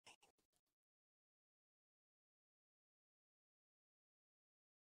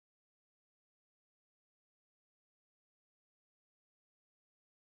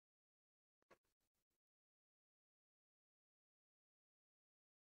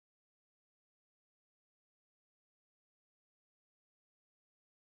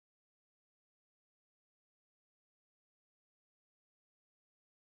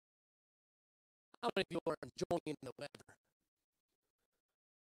How many of you are enjoying the weather?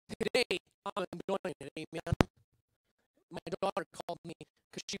 Today, I'm enjoying it, amen. My daughter called me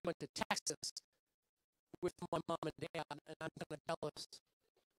because she went to Texas with my mom and dad, and I'm kind of jealous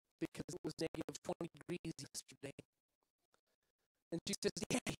because it was negative 20 degrees yesterday. And she says,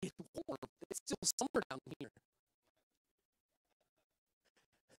 yeah, it's warm. It's still summer down here.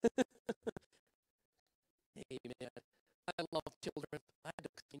 Amen. I love children. I had to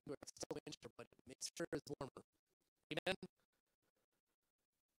clean her. It's still inch, but it makes sure it's warmer. Amen.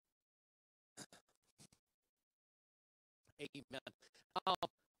 Amen.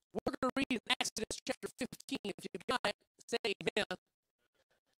 We're going to read in Exodus chapter 15. If you've got it, say amen.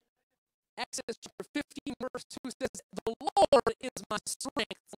 Exodus chapter 15, verse 2 says, the Lord is my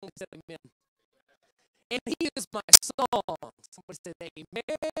strength. Somebody said amen. And he is my song. Somebody said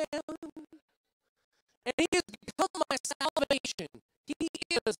amen. And he has become my salvation. He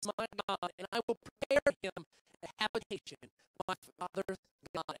is my God, and I will prepare him a habitation, my Father's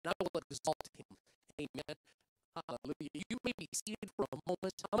God, and I will exalt him. Amen. Hallelujah. You may be seated for a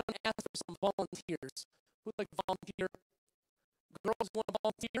moment. I'm going to ask for some volunteers. Who'd like to volunteer? Girls want to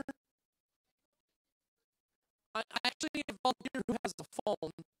volunteer? I actually need a volunteer who has a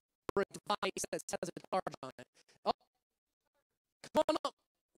phone or a device that has a charge on it. Oh, come on up.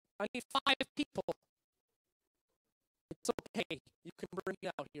 I need 5 people. It's okay. You can bring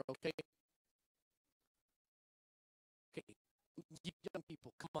it out here, okay? Okay. You young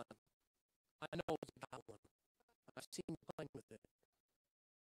people, come on. I know you got one. I've seen you playing with it.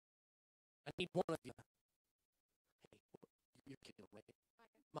 I need one of you. Hey, you're Caleb, right?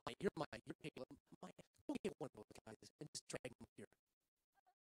 Maya, you're Caleb. Maya, go get one of those guys and just drag them here.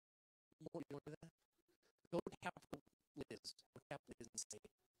 You want to do that? Go to Capital Liz. Go to Capital Liz and say,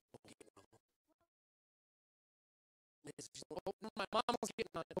 go get one of them. Liz, my mom was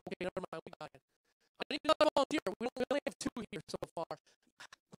getting on it. Okay, never mind, we got it. I need another volunteer. We only have 2 here so far.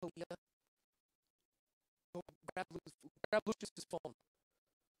 Go, yeah. Go grab Lucas's phone.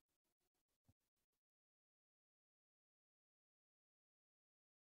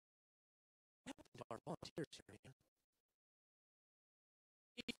 Our volunteers here, man.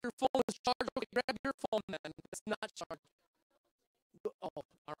 If your phone is charged, okay, grab your phone then. It's not charged. Oh,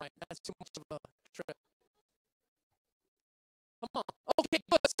 all right. That's too much of a trip. Come on. Okay,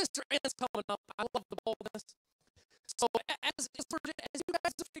 good. Sister Anna's coming up. I love the boldness. So as you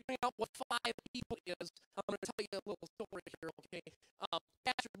guys are figuring out what 5 people is, I'm going to tell you a little story here, okay?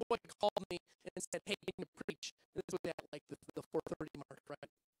 Pastor Boyd called me and said, hey, can you preach? This was at like the 4:30 mark, right?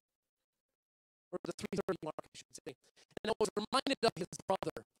 Or the 3:30 mark, I should say. And I was reminded of his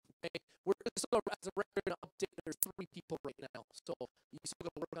brother, okay? So as a record update, there's 3 people right now. So you still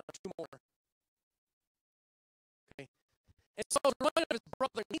got to work on 2 more. Okay? And so I was reminded of his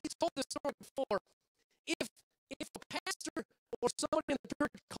brother. He's told this story before. If a pastor or someone in the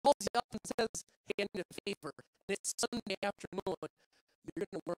church calls you up and says, hey, I need a favor, and it's Sunday afternoon, you're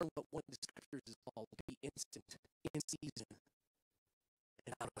going to learn what one of the scriptures is called, be instant, in season,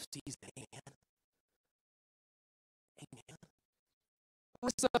 and out of season. Amen. Amen.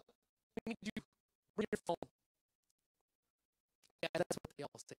 Melissa, I need you to bring your phone. Yeah, that's what they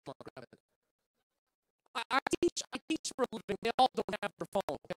all say. Come on, grab it. I teach for a living. They all don't have their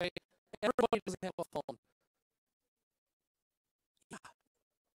phone, okay? Everybody doesn't have a phone. Yeah.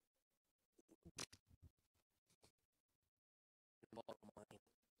 Borrow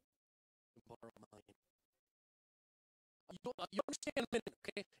mine. You understand in a minute,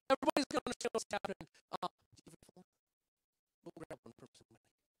 okay? Everybody's going to understand what's happening. We'll grab one from somebody.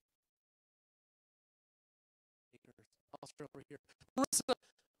 I'll start over here. Marissa,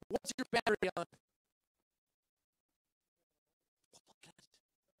 what's your battery on?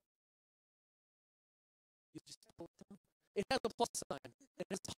 You just pull it down. It has a plus sign. It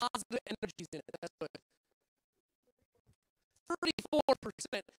has positive energies in it. That's good.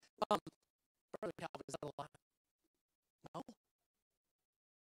 34%. Brother Calvin, is that a lot? No?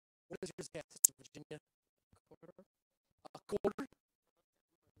 What is yours at, Sister Virginia? A quarter?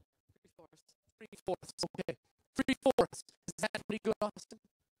 3/4. Okay. 3/4. Is that pretty good, Austin?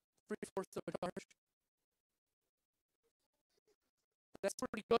 3/4 of a charge? That's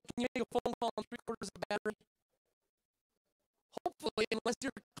pretty good. Can you make a phone call on 3/4 of the battery? Hopefully, unless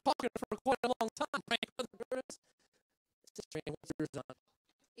you're talking for quite a long time, right? Sister Ann, what's yours on?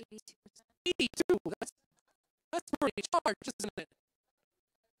 82%. 82. That's pretty charged, isn't it?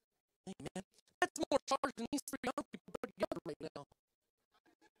 Amen. That's more charged than these 3 young people put together right now.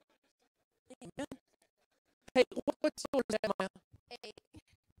 Amen. Hey, what's yours at, Maya? 8.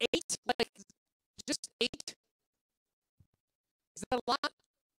 8? Like, just 8? Is that a lot?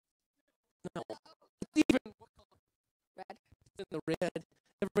 No. in the red.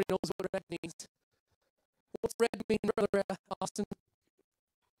 Everybody knows what red means. What's red mean, Brother Austin?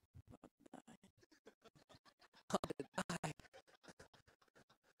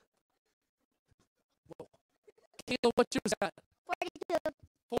 Whoa. Kayla, what's yours at? 42.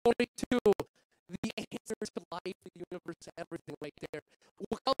 42. The answer to life, the universe, everything right there.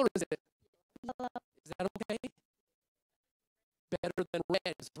 What color is it? Yellow. Is that okay? Better than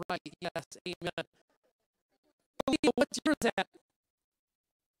red is right. Yes, amen. Aaliyah, what's yours at?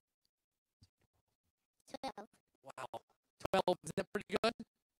 12. Wow. 12. Is that pretty good?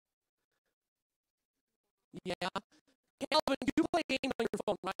 Yeah. Calvin, you play games on your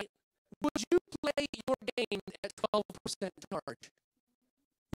phone, right? Would you play your game at 12% charge?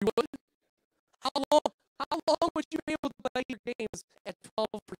 You would? How long would you be able to play your games at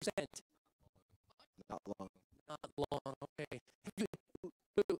 12%? Not long. Not long, okay.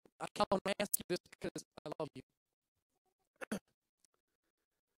 Calvin, I ask you this because I love you.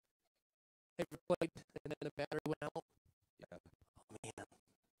 Have you played and then the battery went out? Yeah. Oh, man.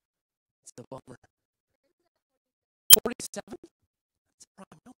 It's a bummer. 47? That's a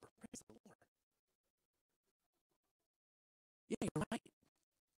prime number. Praise the Lord. Yeah, you're right.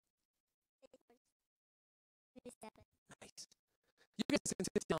 37. Nice. You guys can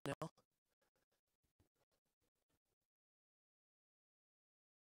sit down now.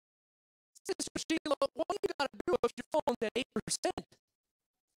 Sister Sheila, what you got to do if your phone's at 8%?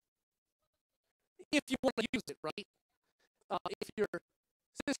 If you want to use it, right? If you're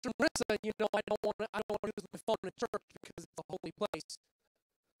Sister Marissa, you know I don't want to use my phone in church because it's a holy place.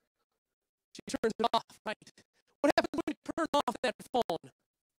 She turns it off, right? What happens when you turn off that phone?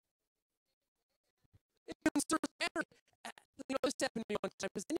 It conserves battery. You know, this happened to me one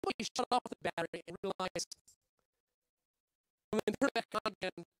time. Does anybody shut off the battery and realize when they turn it back on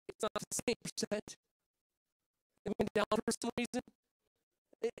again, it's not the same percent? It went down for some reason.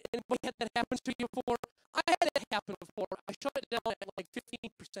 Anybody had that happen to you before? I had that happen before. I shut it down at like 15%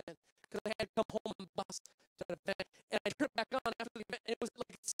 because I had to come home on the bus to an event, and I turned it back on after the event, and it was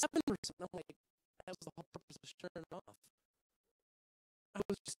like 7%. I'm like, that was the whole purpose of turning it off. I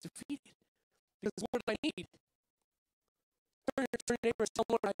was just defeated because what did I need? Turn your neighbor and tell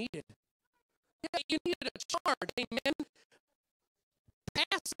them what I needed. Yeah, you needed a charge, amen.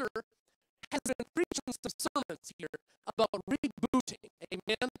 Pastor has been preaching some sermons here about rebooting,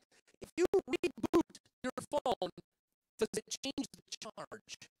 amen. If you reboot your phone, does it change the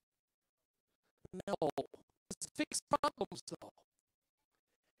charge? No. Does it fix problems, though?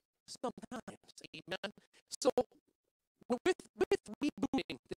 Sometimes, amen. So, with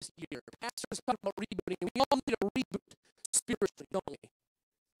rebooting this year, pastors talk about rebooting. We all need a reboot spiritually, don't we?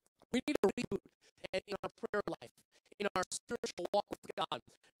 We need a reboot in our prayer life, in our spiritual walk with God.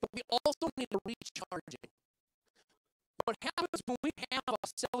 But we also need a recharging. What happens when we have a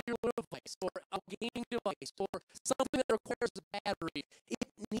cellular device or a gaming device or something that requires a battery, it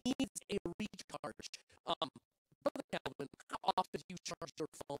needs a recharge. Brother Calvin, how often do you charge your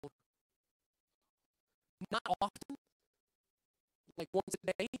phone? Not often? Like once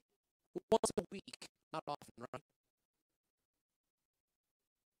a day? Once a week? Not often, right?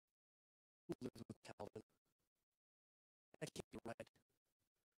 Who lives with Calvin? I can't be right.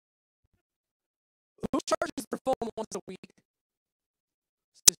 Who charges their phone once a week?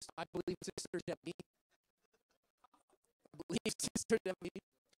 I believe Sister Debbie. I believe Sister Debbie.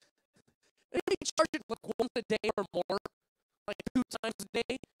 Maybe charge it like once a day or more, like 2 times a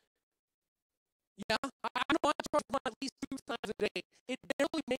day. Yeah, I know I charge mine at least 2 times a day. It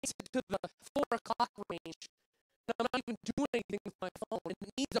barely makes it to the 4 o'clock range. And I'm not even doing anything with my phone. It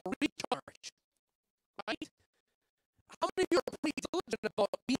needs a recharge, right? How many of you are pretty diligent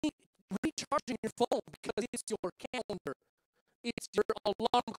about recharging your phone because it's your calendar, it's your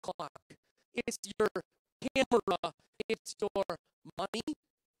alarm clock, it's your camera, it's your money,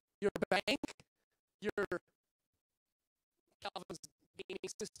 your bank, your Calvin's gaming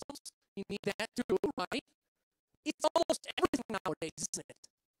systems? You need that too, right? It's almost everything nowadays, isn't it?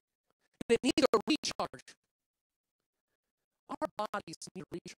 They need a recharge. Our bodies need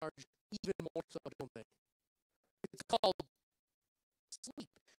a recharge even more so, don't they? It's called sleep.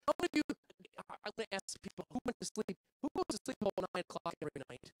 How many of you, I'm going to ask people, who went to sleep? Who goes to sleep about 9 o'clock every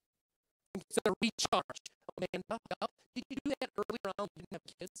night? Instead of recharge. Amanda, did you do that earlier on when you didn't have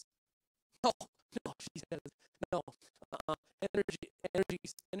kids? No, she says, no. Energy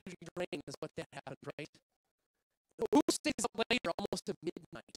drain is what that happened, right? Who stays up later almost to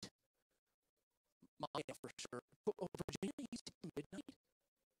midnight? Maya, for sure. Oh, Virginia, you stay to midnight?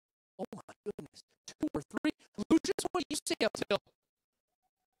 Oh, my goodness. 2 or 3? Lucius, what do you stay up till?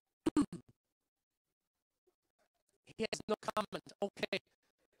 He has no comment. Okay.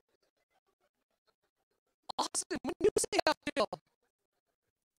 Austin, when you say how you feel?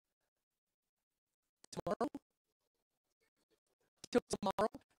 Tomorrow? Till tomorrow?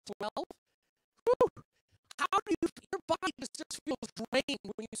 12? Whew. How do you, your body just feels drained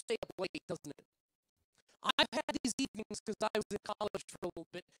when you stay up late, doesn't it? I've had these evenings because I was in college for a little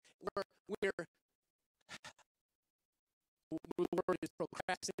bit where the word is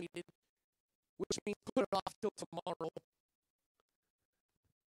procrastinated, which means put it off till tomorrow.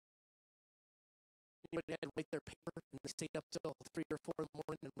 Anybody had to write their paper and they stayed up till 3 or 4 in the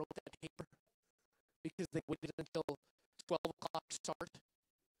morning and wrote that paper because they waited until 12 o'clock to start?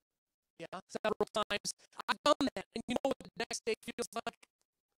 Yeah, several times. I've done that, and you know what the next day feels like?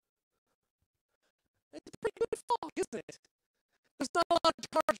 It's a pretty good fog, isn't it? There's not a lot of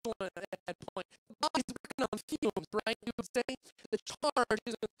charge going on at that point. The body's working on fumes, right? You would say the charge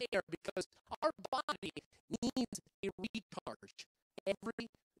isn't there because our body needs a recharge every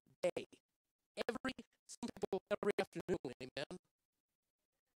day. Some people every afternoon, amen?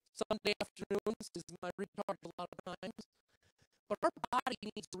 Sunday afternoons is my recharge a lot of times. But our body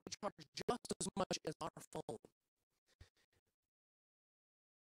needs to recharge just as much as our phone.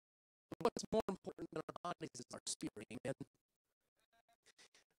 What's more important than our bodies is our spirit, amen?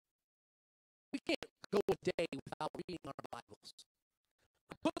 We can't go a day without reading our Bibles.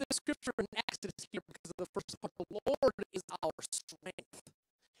 I put this scripture in Exodus here because of the first part. The Lord is our strength.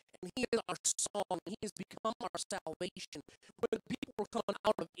 And He is our song. He has become our salvation. When the people were coming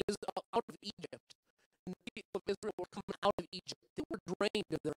out of Egypt, and the people of Israel were coming out of Egypt, they were drained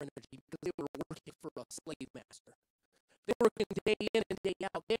of their energy because they were working for a slave master. They were working day in and day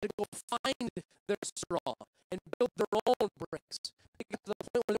out. They had to go find their straw and build their own bricks. They got to the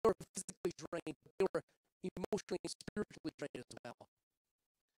point where they were physically drained, but they were emotionally and spiritually drained as well.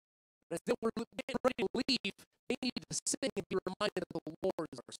 As they were getting ready to leave, they needed to sing and be reminded that the Lord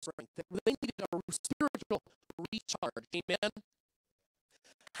is our strength. That they needed a spiritual recharge. Amen?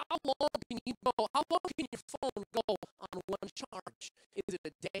 How long can you go? How long can your phone go on one charge? Is it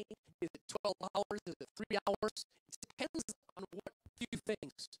a day? Is it 12 hours? Is it 3 hours? It depends on what few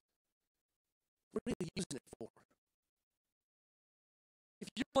things we're really using it for. If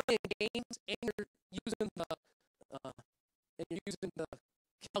you're playing games and you're using the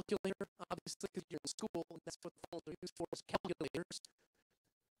calculator, obviously, because you're in school, and that's what the phones are used for, is calculators.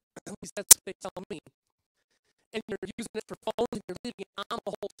 At least that's what they tell me. And you're using it for phones, and you're leaving it on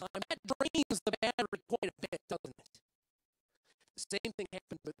the whole time. That drains the battery quite a bit, doesn't it? The same thing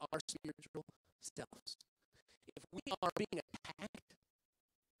happens with our spiritual selves. If we are being attacked,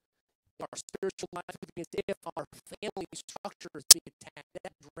 if our spiritual life is being attacked, if our family structure is being attacked,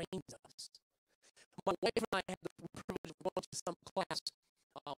 that drains us. My wife and I had the privilege of going to some class.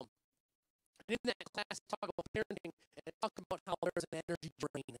 In that class, talk about parenting and talk about how there's an energy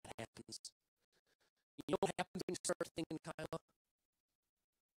drain that happens. You know what happens when you start thinking, Kyla?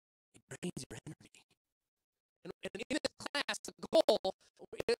 It drains your energy. And in this class, the goal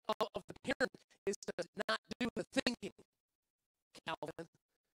of the parent is to not do the thinking, Calvin.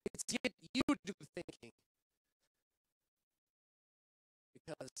 It's to get you to do the thinking.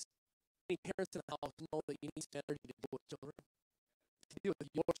 Because many parents in the house know that you need some energy to deal with children. To deal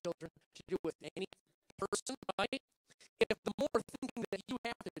with your children, to deal with any person, right? If the more thinking that you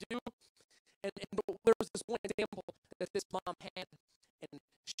have to do, and there was this one example that this mom had, and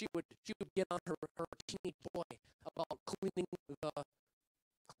she would get on her teenage boy about cleaning his room,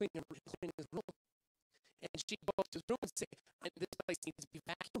 and she'd go up to his room and say, "This place needs to be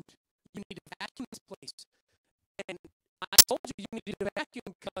vacuumed. You need to vacuum this place." And I told you need to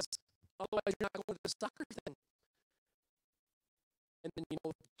vacuum because otherwise you're not going to the soccer thing. And then,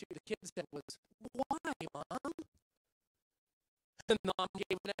 the kid said was, "Why, Mom?" And Mom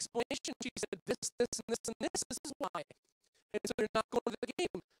gave an explanation. She said, this, and this, and this is why. And so you're not going to the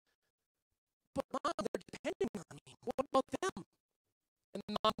game. But Mom, they're depending on me. What about them? And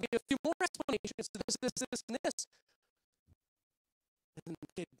Mom gave a few more explanations to this, and this. And then the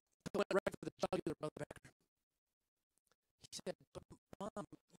kid went right for the jugular brother Becker. He said, "But Mom,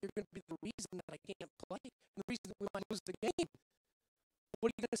 you're going to be the reason that I can't play, and the reason that we might lose the game. What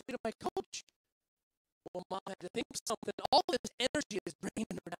are you going to say to my coach?" Well, Mom had to think of something. All this energy is bringing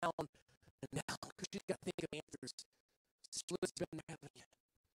her down and down because she's got to think of answers. She's been having you.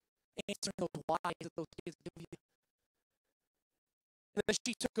 Answering those whys that those kids give you. And then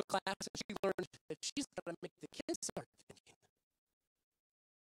she took a class and she learned that she's got to make the kids start thinking.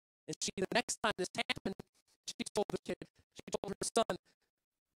 And the next time this happened, she told her son,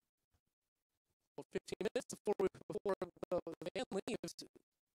 15 minutes before the van leaves,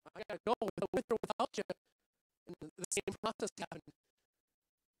 "I got to go with or without you." And the same process happened.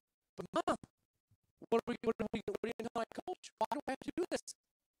 But Mom, what are you going to tell my coach? Why do I have to do this?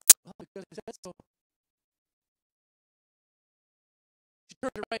 Well, because he said so. She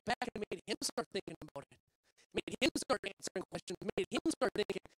turned it right back and made him start thinking about it. Made him start answering questions. Made him start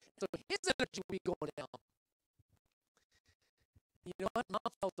thinking. So his energy would be going down. You know what? Mom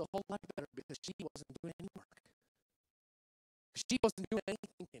felt a whole lot better because she wasn't doing any work. She wasn't doing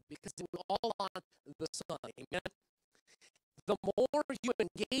anything because it was all on the son. Amen. The more you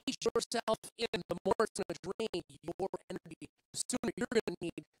engage yourself in, the more it's going to drain your energy. The sooner you're going to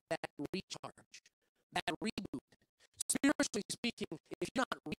need that recharge, that reboot. Spiritually speaking, if you're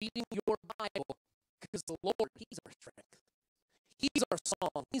not reading your Bible, because the Lord, He's our strength. He's our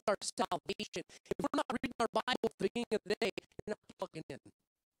song. He's our salvation. If we're not reading our Bible at the beginning of the day, you're not plugging in.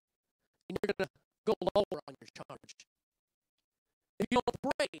 And you're going to go lower on your charge. If you don't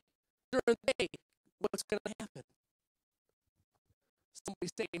pray during the day, what's going to happen? Somebody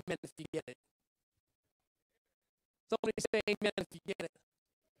say amen if you get it. Somebody say amen if you get it.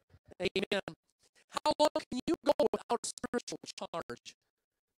 Amen. How long can you go without spiritual charge?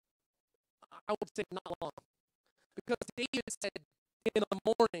 I would say not long. Because David said, in the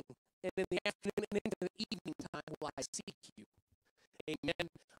morning and in the afternoon and into the evening time will I seek you. Amen.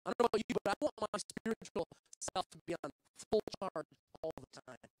 I don't know about you, but I want my spiritual self to be on full charge all the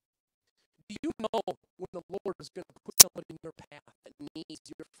time. Do you know when the Lord is going to put somebody in your path that needs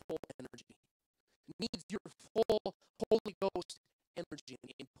your full energy, needs your full Holy Ghost energy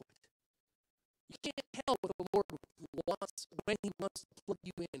and input? You can't tell what the Lord wants, when He wants to plug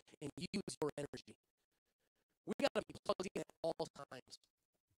you in and use your energy. We got to be plugged in at all times.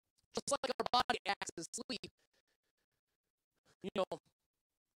 Just like our body acts as sleep, you know,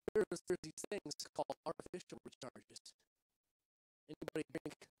 there's these things called artificial recharges. Anybody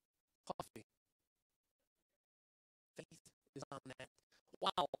drink coffee? Faith is on that.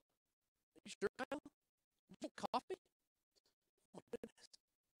 Wow. Are you sure, Kyle? You drink coffee? Oh my goodness.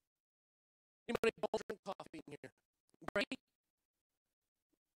 Anybody don't drink coffee in here? Right?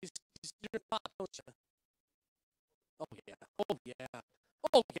 You drink pot, don't you? Oh yeah. Oh yeah.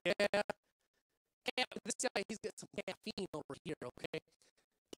 Oh yeah. This guy, he's got some caffeine over here, okay?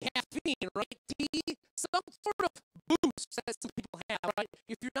 Caffeine, right? Tea, some sort of boost that some people have, right?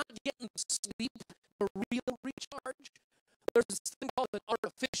 If you're not getting sleep, a real recharge, there's this thing called an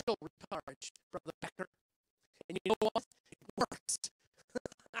artificial recharge from the Becker. And you know what? It works.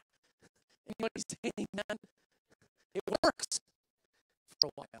 Anybody say amen? It works for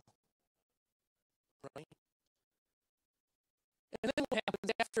a while, right? And then what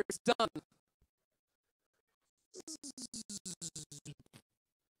happens after it's done?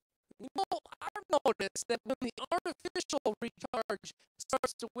 You know, I've noticed that when the artificial recharge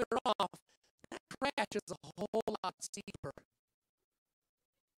starts to wear off, that crash is a whole lot steeper.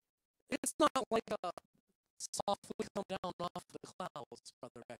 It's not like a softly come down off the clouds,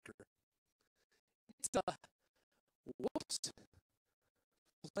 Brother Becker. It's a whoops.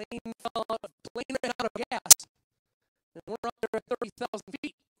 Plane ran out of gas. And we're up there at 30,000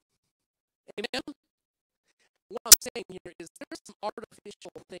 feet. Amen? What I'm saying here is there's some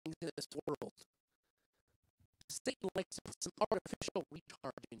artificial things in this world. Satan likes to put some artificial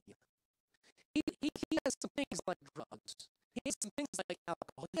recharge in you. He has some things like drugs. He has some things like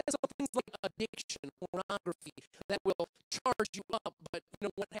alcohol. He has some things like addiction, pornography, that will charge you up. But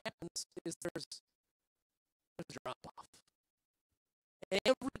you know what happens is there's a drop-off. And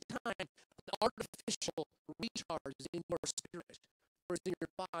every time an artificial recharge is in your spirit or is in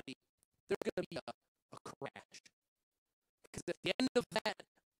your body, there's going to be a crash. Because at the end of that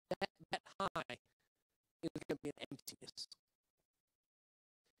high is going to be an emptiness.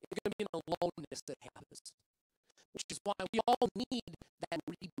 It's going to be an aloneness that happens. Which is why we all need that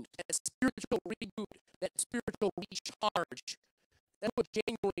reboot, that spiritual reboot, that spiritual recharge. That's what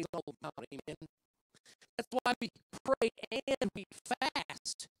January is all about, amen? That's why we pray and we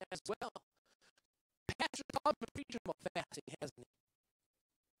fast as well. Pastor Todd been preaching about fasting, hasn't he?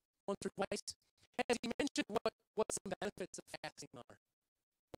 Once or twice. Has he mentioned what some benefits of fasting are?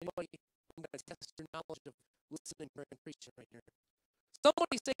 Anybody, I'm going to test your knowledge of listening and preaching right here.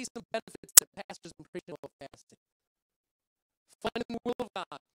 Somebody say some benefits that pastors been preaching about fasting. Finding the will of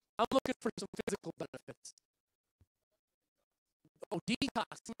God. I'm looking for some physical benefits. Oh,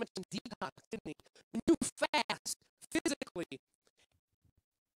 detox. He mentioned detox, didn't he? When you fast physically,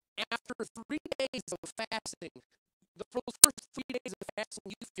 after 3 days of fasting, the first 3 days of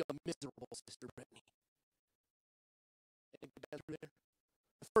fasting, you feel miserable, Sister Brittany.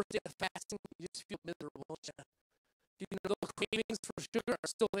 The first day of fasting, you just feel miserable. You know, those cravings for sugar are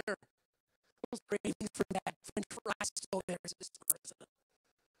still there. those cravings for that French fries still there, sister,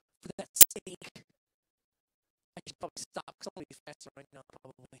 for that steak. I should probably stop because I'm going to be faster right now,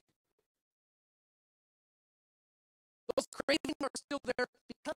 probably. Those cravings are still there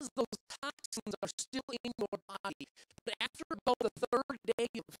because those toxins are still in your body. But after about the third day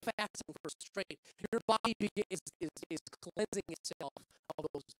of fasting for straight, your body is cleansing itself of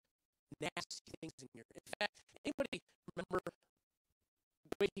those nasty things in here. In fact, anybody remember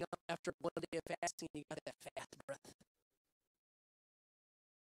waking up after one day of fasting and you got that fast breath?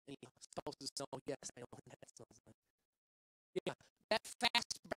 And your spouses know, yes, I know what that sounds like. Yeah, that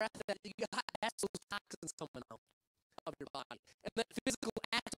fast breath that you got, that's those toxins coming out of your body. And that physical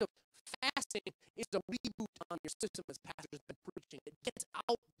act of fasting is a reboot on your system, as Pastor's been preaching. It gets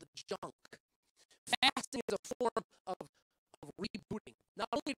out the junk. Fasting is a form of rebooting. Not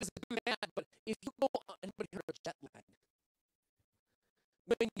only does it do that, but if you go, anybody heard of jet lag?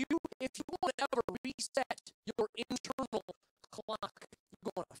 If you want to ever reset your internal clock, you go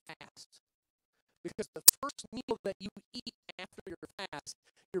on a fast. Because the first meal that you eat after your fast,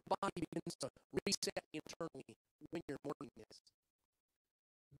 your body begins to reset internally when your morning is.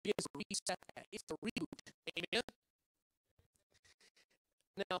 It begins to reset that. It's a reboot. Amen?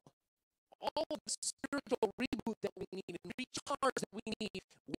 Now, all of the spiritual reboot that we need and recharge that we need it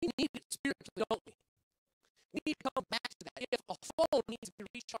spiritually, don't we? We need to come back to that. If a phone needs to be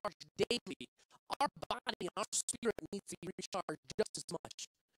recharged daily, our body and our spirit needs to be recharged just as much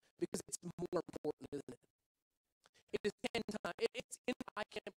because it's more important, isn't it? It is 10 times. I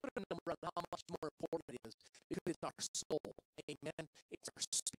can't put a number on how much more important it is because it's our soul. Amen. It's our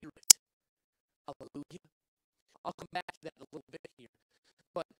spirit. Hallelujah. I'll come back to that in a little bit here.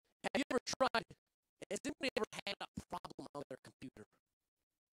 But have you ever tried, has anybody ever had a problem on their computer?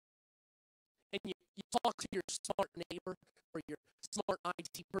 And you talk to your smart neighbor or your smart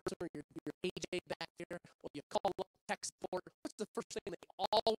IT person or your AJ back there, or you call up tech support. What's the first thing they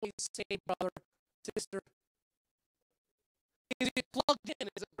always say, brother, sister? Is it plugged in?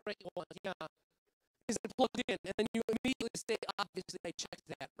 Is it a great one? Yeah. Is it plugged in? And then you immediately say, obviously, they checked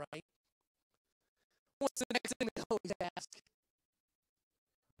that, right? What's the next thing they always ask?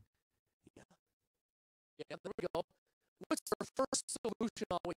 Yeah, there we go. What's their first solution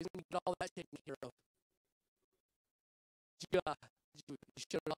always when you get all that taken care of? You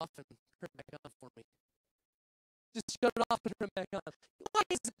shut it off and turn it back on for me. Just shut it off and turn it back on. Why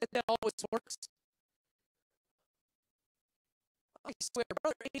is it that always works? I swear,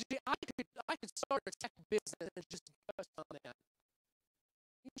 brother AJ, I could start a tech business and just invest on that.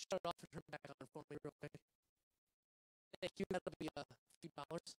 You can shut it off and turn it back on for me real quick. Thank you. That'll be a few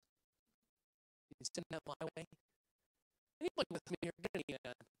dollars. You can send that my way. Anybody with me here getting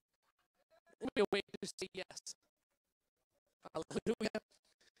that? Anybody awake to say yes? Hallelujah.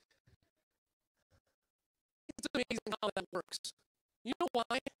 It's amazing how that works. You know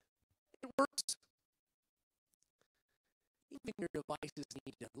why it works? Even your devices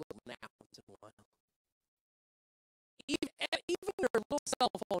need a little nap once in a while. Even your little cell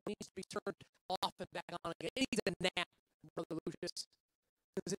phone needs to be turned off and back on again. It needs a nap, Brother Lucius.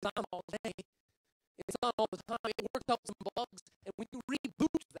 Because it's on all day. It's on all the time. It works out some bugs. And when you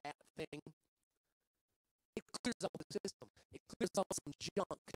reboot that thing, it clears out the system. It clears out some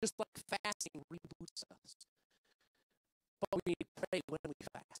junk. Just like fasting reboots us. But we need to pray when we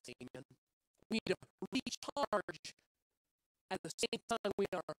fast. Amen. We need to recharge at the same time we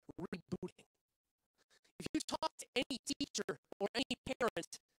are rebooting. If you talk to any teacher or any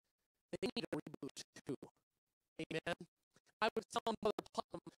parent, they need a reboot too. Amen. I was telling Mother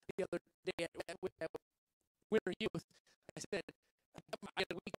Putnam the other day at Winter Youth, I said, I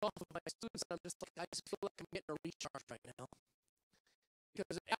had a week off with my students, and I'm just like, I just feel like I'm getting a recharge right now.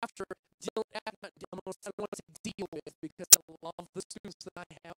 Because after deal with, because I love the students that I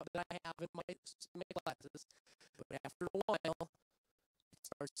have in my classes, but after a while, it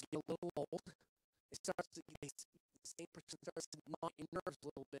starts to get a little old. It starts to, the same person starts to gnaw your nerves a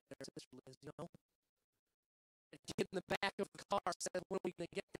little bit there, Sister Liz, you know? And you get in the back of the car, said, when are we going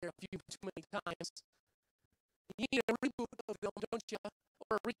to get there a few too many times? You need a reboot of them, don't you?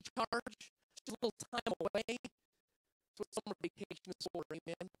 Or a recharge, just a little time away. That's what summer vacation is for,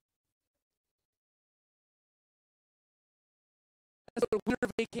 amen? That's what winter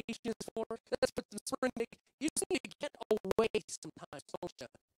vacation is for. That's what the spring vacation. You just need to get away sometimes, don't you?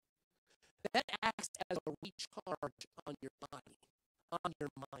 That acts as a recharge on your body, on your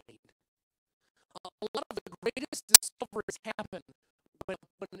mind. A lot of the greatest discoveries happen when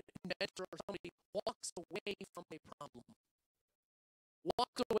an inventor or somebody walks away from a problem.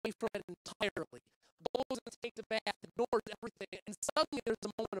 Walks away from it entirely. Goes and takes a bath, ignores everything, and suddenly there's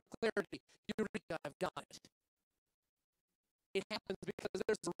a moment of clarity. You because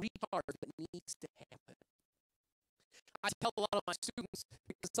there's a recharge that needs to happen. I tell a lot of my students,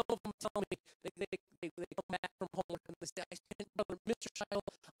 because some of them tell me they come back from homework and they say, Brother Mr. Shiloh,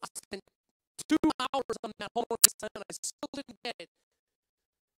 I spent 2 hours on that homework assignment and I still didn't get it.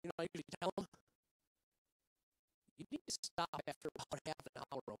 You know, I usually tell them, you need to stop after about half an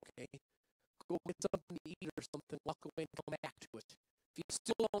hour, okay? Go get something to eat or something, walk away and come back to it. If you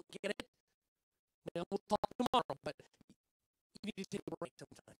still don't get it, then we'll talk tomorrow, but you need to take a break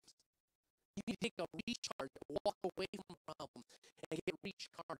sometimes. You need to take a recharge, walk away from the problem, and get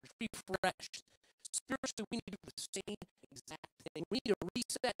recharged, refreshed. Spiritually, we need to do the same exact thing. We need to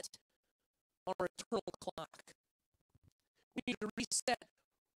reset our eternal clock. We need to reset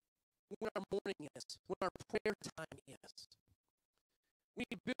when our morning is, when our prayer time is. We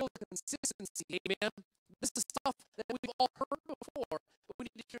need to build consistency, amen? This is stuff that we've all heard before, but we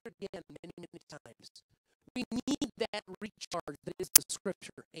need to hear it again many, many times. We need that recharge that is the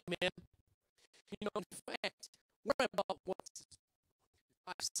Scripture, amen? You know, in fact, we're about what's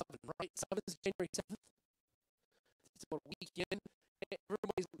 5/7, right? 7th is January 7th. It's about a weekend.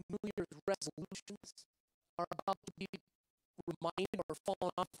 Everybody's New Year's resolutions are about to be reminded or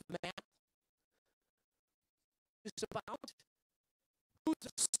fallen off the map. It's about who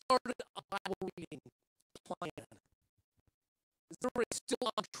started a Bible reading plan. Is everybody still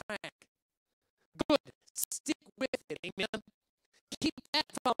on track? Good. Stick with it, amen? Keep that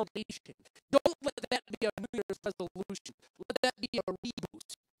foundation. Don't let that be a New Year's resolution. Let that be a reboot.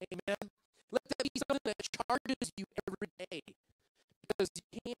 Amen? Let that be something that charges you every day. Because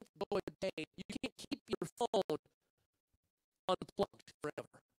you can't go a day. You can't keep your phone unplugged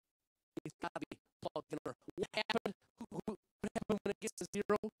forever. It's got to be plugged in. What happened? What happened when it gets to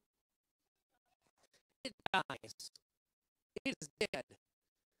 0? It dies. It is dead.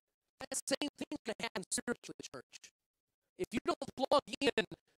 That same thing can happen spiritually, church. If you don't plug in,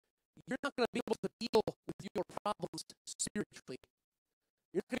 you're not going to be able to deal with your problems spiritually.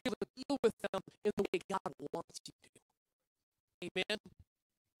 You're going to be able to deal with them in the way God wants you to. Amen?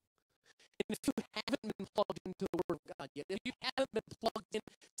 And if you haven't been plugged into the Word of God yet, if you haven't been plugged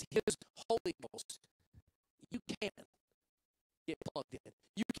into His Holy Ghost, you can get plugged in.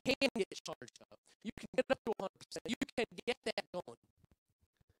 You can get charged up. You can get up to 100%. You can get that going.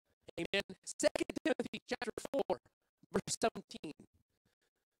 Amen? 2 Timothy chapter 4. Verse 17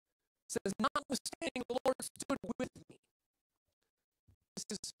 says, notwithstanding the Lord stood with me. This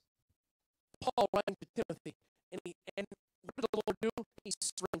is Paul writing to Timothy. And what did the Lord do? He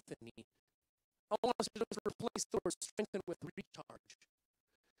strengthened me. I want us to replace the word strengthen with recharge.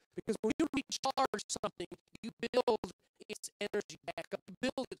 Because when you recharge something, you build its energy back up. You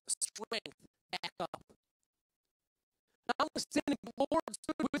build its strength back up. Notwithstanding the Lord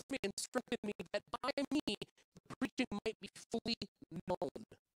stood with me and strengthened me, that by me the preaching might be fully known.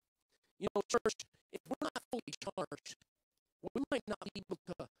 You know, church, if we're not fully charged, we might not be able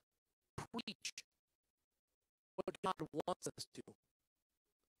to preach what God wants us to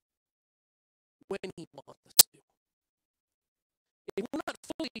when He wants us to. If we're not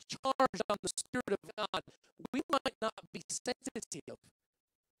fully charged on the Spirit of God, we might not be sensitive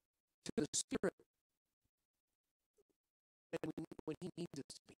to the Spirit when He needs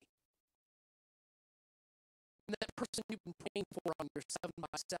us to be. And that person you've been praying for on your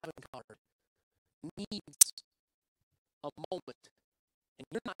 7x7 card needs a moment, and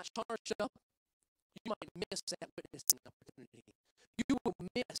you're not charged up, you might miss that witnessing opportunity. You will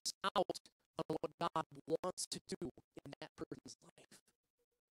miss out on what God wants to do in that person's life.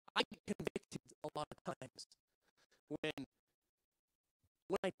 I get convicted a lot of times when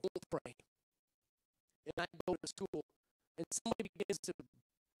I don't pray and I go to school and somebody begins to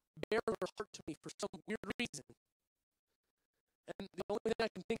bare their heart to me for some weird reason. And the only thing I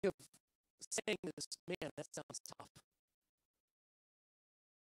can think of saying is, man, that sounds tough.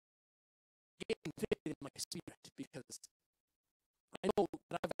 Get convicted in my spirit because I know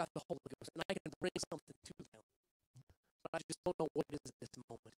that I've got the Holy Ghost and I can bring something to them. But I just don't know what it is at this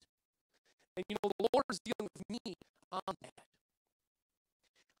moment. And you know, the Lord is dealing with me on that.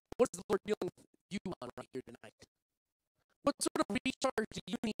 What is the Lord dealing with you on right here tonight? What sort of recharge do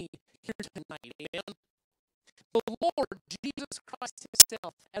you need here tonight, amen? The Lord, Jesus Christ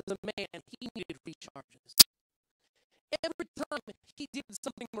Himself, as a man, He needed recharges. Every time He did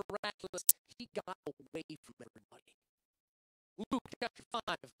something miraculous, He got away from everybody. Luke chapter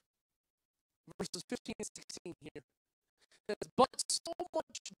 5, verses 15 and 16 here. Says, but so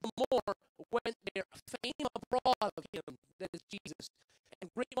much the more went there fame abroad of Him, that is Jesus, and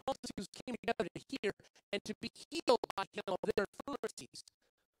great multitudes came together to hear and to be healed by Him of their infirmities.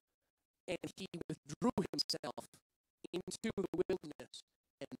 And He withdrew Himself into the wilderness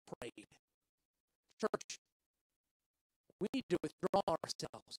Church, we need to withdraw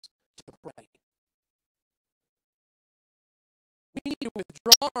ourselves to pray. We need to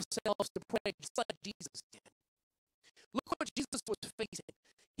withdraw ourselves to pray just like Jesus did. Look what Jesus was facing.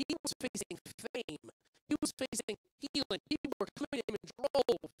 He was facing fame. He was facing healing. People were coming to him in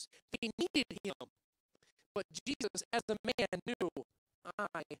droves. They needed him. But Jesus, as a man, knew,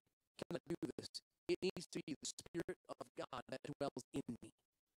 I cannot do this. It needs to be the Spirit of God that dwells in me.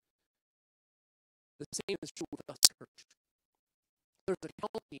 The same is true with us, church. There's a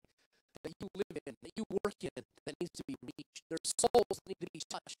county that you live in, that you work in, that needs to be reached. There's souls that need to be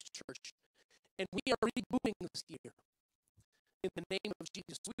touched, church. And we are rebooting this year. In the name of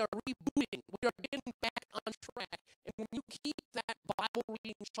Jesus, we are rebooting. We are getting back on track. And when you keep that Bible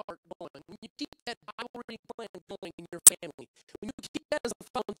reading chart going, when you keep that Bible reading plan going in your family, when you keep that as a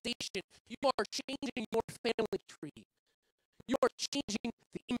foundation, you are changing your family tree. You are changing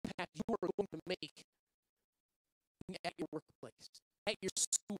the impact you are going to make at your workplace, at your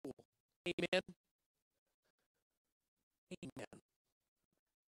school. Amen. Amen.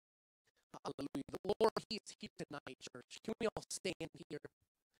 Hallelujah. The Lord, He is here tonight, church. Can we all stand here?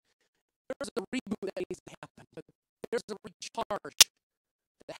 There's a reboot that needs to happen, but there's a recharge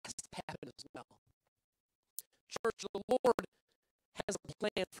that has to happen as well. Church, the Lord has a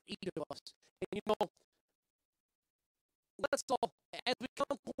plan for each of us. And you know, let's all, as we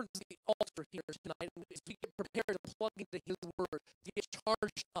come towards the altar here tonight, as we get prepared to plug into His Word, to get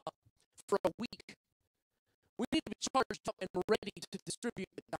charged up for a week, we need to be charged up and ready to distribute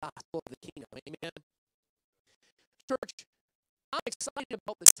the gospel of the kingdom. Amen. Church, I'm excited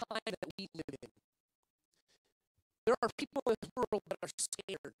about the time that we live in. There are people in this world that are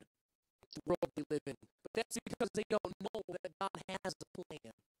scared of the world we live in, but that's because they don't know that God has a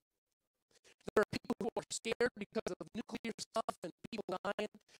plan. There are people who are scared because of nuclear stuff and people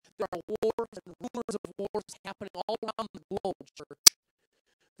dying. There are wars and rumors of wars happening all around the globe, church.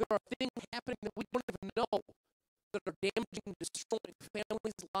 There are things happening that we don't even know that are damaging and destroying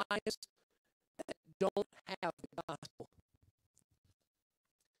families' lives that don't have the gospel.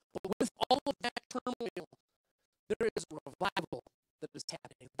 But with all of that turmoil, there is a revival that is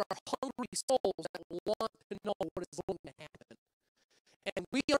happening. There are hungry souls that want to know what is going to happen. And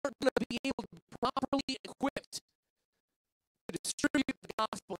we aren't going to be able to be properly equipped to distribute the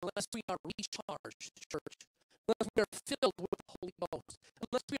gospel unless we are recharged, church. Unless we are filled with the Holy Ghost.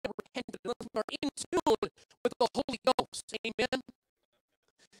 Unless we are repentant. Unless we are in tune with the Holy Ghost. Amen?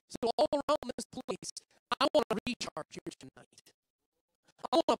 So all around this place, I want to recharge here tonight.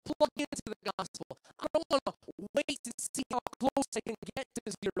 I want to plug into the gospel. I don't want to wait to see how close I can get to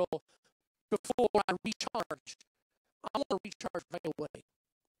zero before I recharge. I want to recharge right away.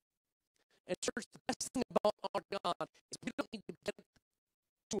 And church, the best thing about our God is we don't need to get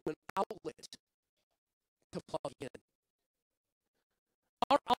to an outlet to plug in.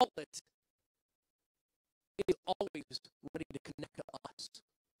 Our outlet is always ready to connect to us.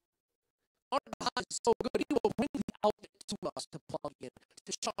 Our God is so good, He will bring the outlet to us to plug in,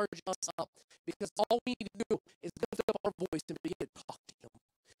 to charge us up, because all we need to do is lift up our voice and begin to talk to Him.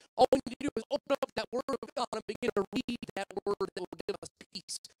 All we need to do is open up that Word of God and begin to read that Word that will give us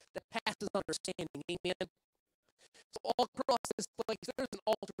peace that passes understanding. Amen. So all across this place, there's an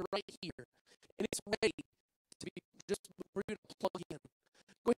altar right here, and it's ready to be just for you to plug in.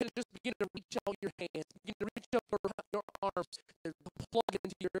 Go ahead and just begin to reach out your hands, begin to reach out your arms, and plug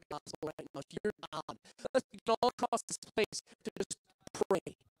into your gospel right now, to your God. Let's begin all across this place to just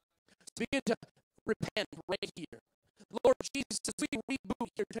pray. To begin to repent right here. Lord Jesus, as we reboot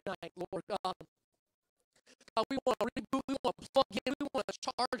here tonight, Lord God, we want to reboot, we want to plug in, we want to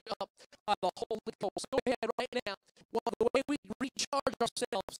charge up by the Holy Ghost. Go ahead right now. Well, the way we recharge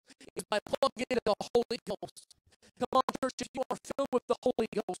ourselves is by plugging into the Holy Ghost.